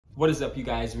What is up, you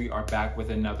guys? We are back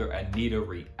with another Anitta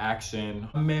reaction.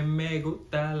 Me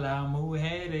gusta la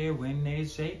mujeres when they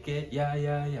shake it, yeah,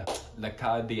 yeah, yeah. La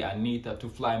cara de Anitta to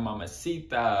fly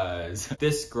mamacitas.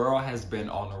 This girl has been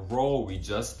on a roll. We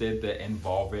just did the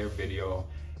Envolver video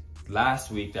last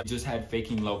week that just had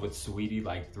Faking Love with Sweetie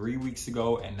like 3 weeks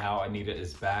ago, and now Anitta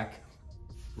is back.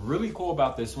 Really cool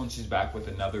about this one, she's back with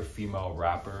another female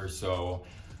rapper. So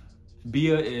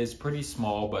BIA is pretty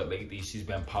small, but lately she's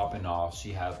been popping off.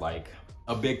 She had like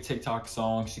a big TikTok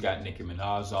song. She got Nicki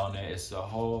Minaj on it. It's a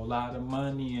whole lot of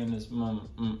money and it's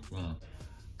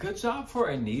Good job for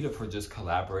Anitta for just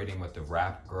collaborating with the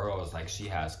rap girls. Like she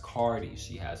has Cardi,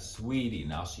 she has Sweetie,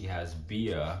 now she has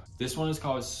BIA. This one is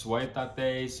called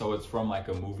Suéltate, so it's from like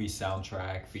a movie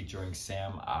soundtrack featuring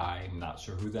Sam I'm not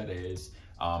sure who that is,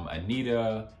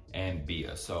 Anitta and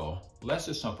BIA. So let's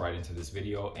just jump right into this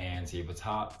video and see if it's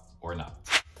hot or not.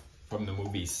 From the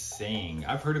movie Sing.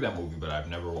 I've heard of that movie, but I've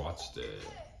never watched it.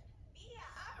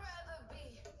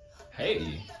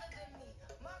 Hey.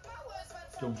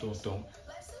 Dum, dum, dum.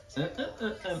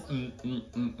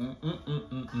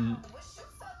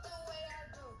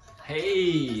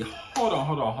 Hey, hold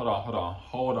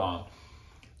on.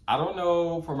 I don't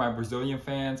know, for my Brazilian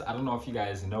fans, I don't know if you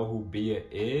guys know who BIA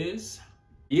is.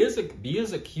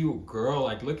 BIA's a cute girl.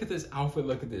 Like, look at this outfit,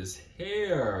 look at this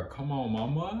hair. Come on,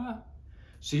 mama.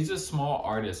 She's a small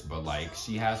artist, but like,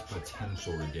 she has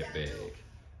potential to get big.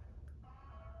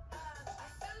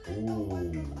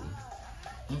 Ooh.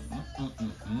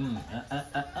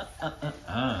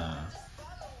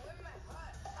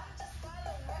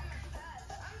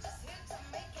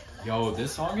 Yo,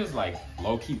 this song is like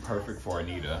low-key perfect for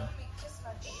Anitta.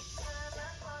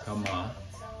 Come on.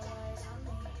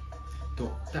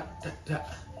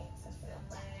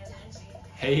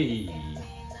 Hey.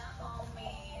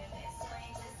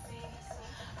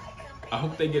 I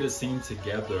hope they get a scene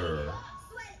together.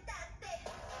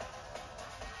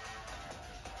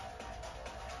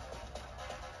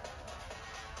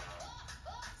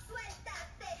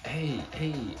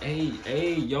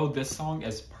 Hey, yo, this song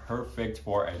is perfect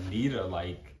for Anitta.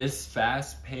 Like, it's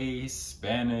fast-paced,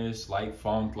 Spanish, light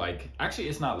funk. Like, actually,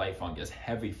 it's not light funk, it's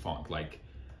heavy funk. Like,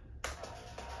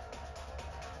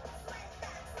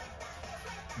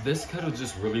 this could have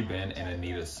just really been an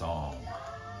Anitta song.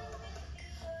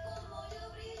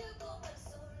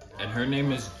 And her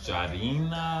name is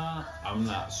Jarina. I'm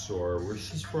not sure where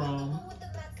she's from.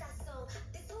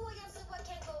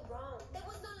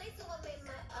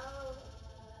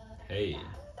 Hey.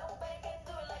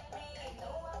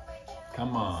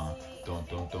 Come on.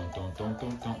 Don't.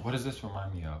 What does this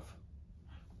remind me of?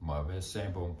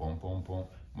 Muévese, boom, boom, boom, boom.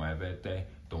 Muévete,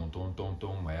 dum, dum, dum,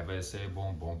 dum. Muévese,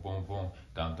 boom, boom, boom, boom.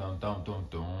 Dum, dum, dum, dum,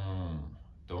 dum.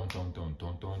 Dum, dum, dum,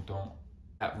 dum, dum, dum.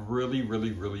 That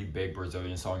really big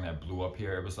Brazilian song that blew up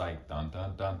here. It was like dun,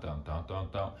 dun, dun, dun, dun, dun,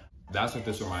 dun. That's what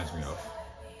this reminds me of.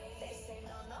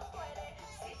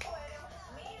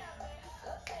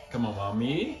 Come on,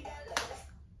 mommy.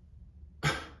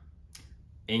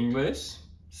 English,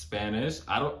 Spanish.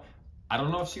 I don't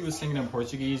know if she was singing in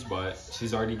Portuguese, but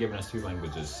she's already given us 2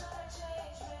 languages.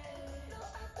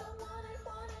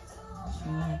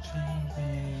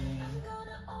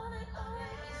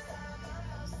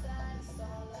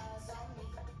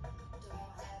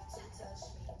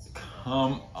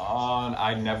 Come on,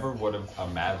 I never would have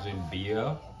imagined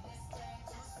BIA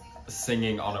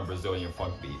singing on a Brazilian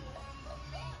funk beat.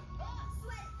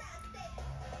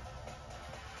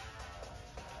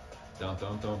 Dun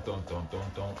dun dun dun dun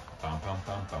dun dun. Bum bum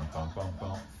bum bum bum bum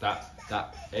bum.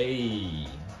 That. Hey.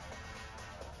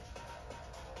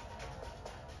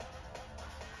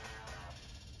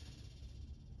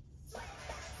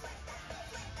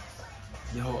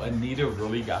 Yo, Anitta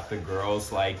really got the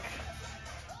girls like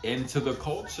into the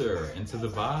culture, into the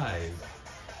vibe.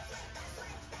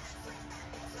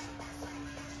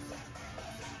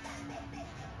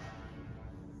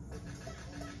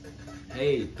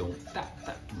 Hey, don't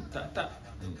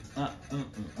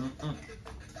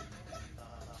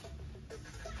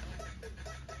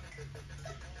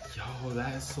Yo,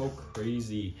 that is so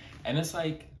crazy. And it's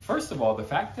like, first of all, the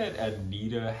fact that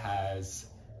Anitta has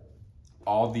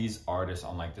all these artists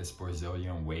on like this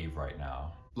Brazilian wave right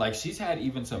now. Like, she's had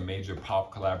even some major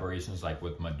pop collaborations like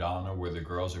with Madonna, where the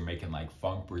girls are making like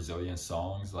funk Brazilian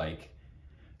songs. Like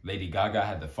Lady Gaga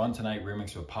had the Fun Tonight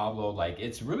remix with Pablo. Like,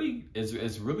 it's really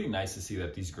nice to see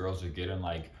that these girls are getting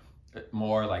like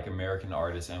more like American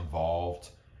artists involved,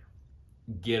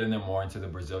 getting them more into the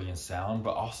Brazilian sound.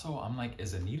 But also, I'm like,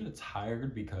 is Anitta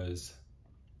tired? Because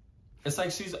It's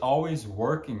like she's always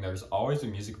working. There's always a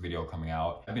music video coming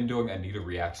out. I've been doing Anitta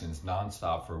reactions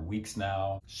nonstop for weeks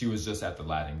now. She was just at the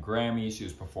Latin Grammy. She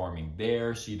was performing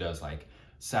there. She does like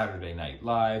Saturday Night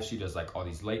Live. She does like all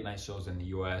these late night shows in the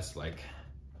US. Like,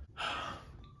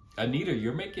 Anitta,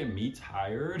 you're making me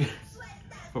tired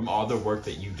from all the work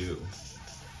that you do.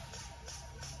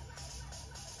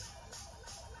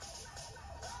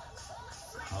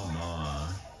 Come on.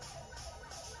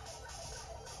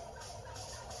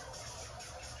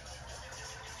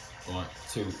 One,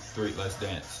 two, three, let's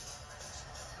dance.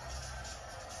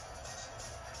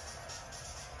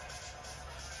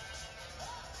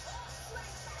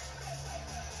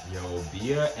 Yo,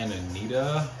 BIA and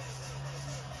Anitta.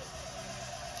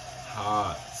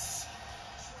 Hot.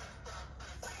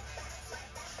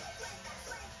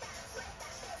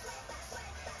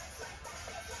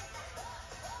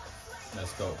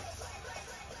 Let's go.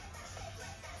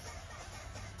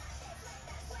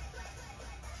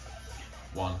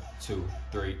 One, two,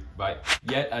 three, bye.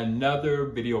 Yet another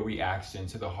video reaction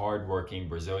to the hardworking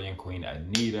Brazilian queen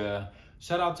Anitta.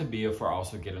 Shout out to BIA for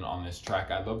also getting on this track.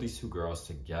 I love these two girls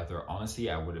together. Honestly,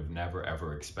 I would have never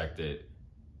ever expected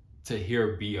to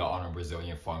hear BIA on a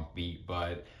Brazilian funk beat,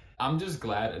 but I'm just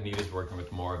glad Anitta's working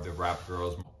with more of the rap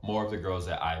girls, more of the girls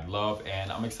that I love,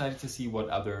 and I'm excited to see what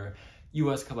other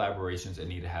US collaborations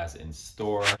Anitta has in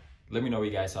store. Let me know what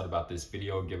you guys thought about this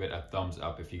video. Give it a thumbs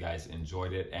up if you guys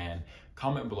enjoyed it, and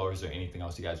comment below is there anything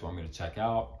else you guys want me to check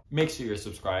out. Make sure you're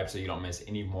subscribed so you don't miss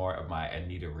any more of my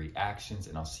Anitta reactions,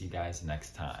 and I'll see you guys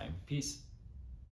next time. Peace.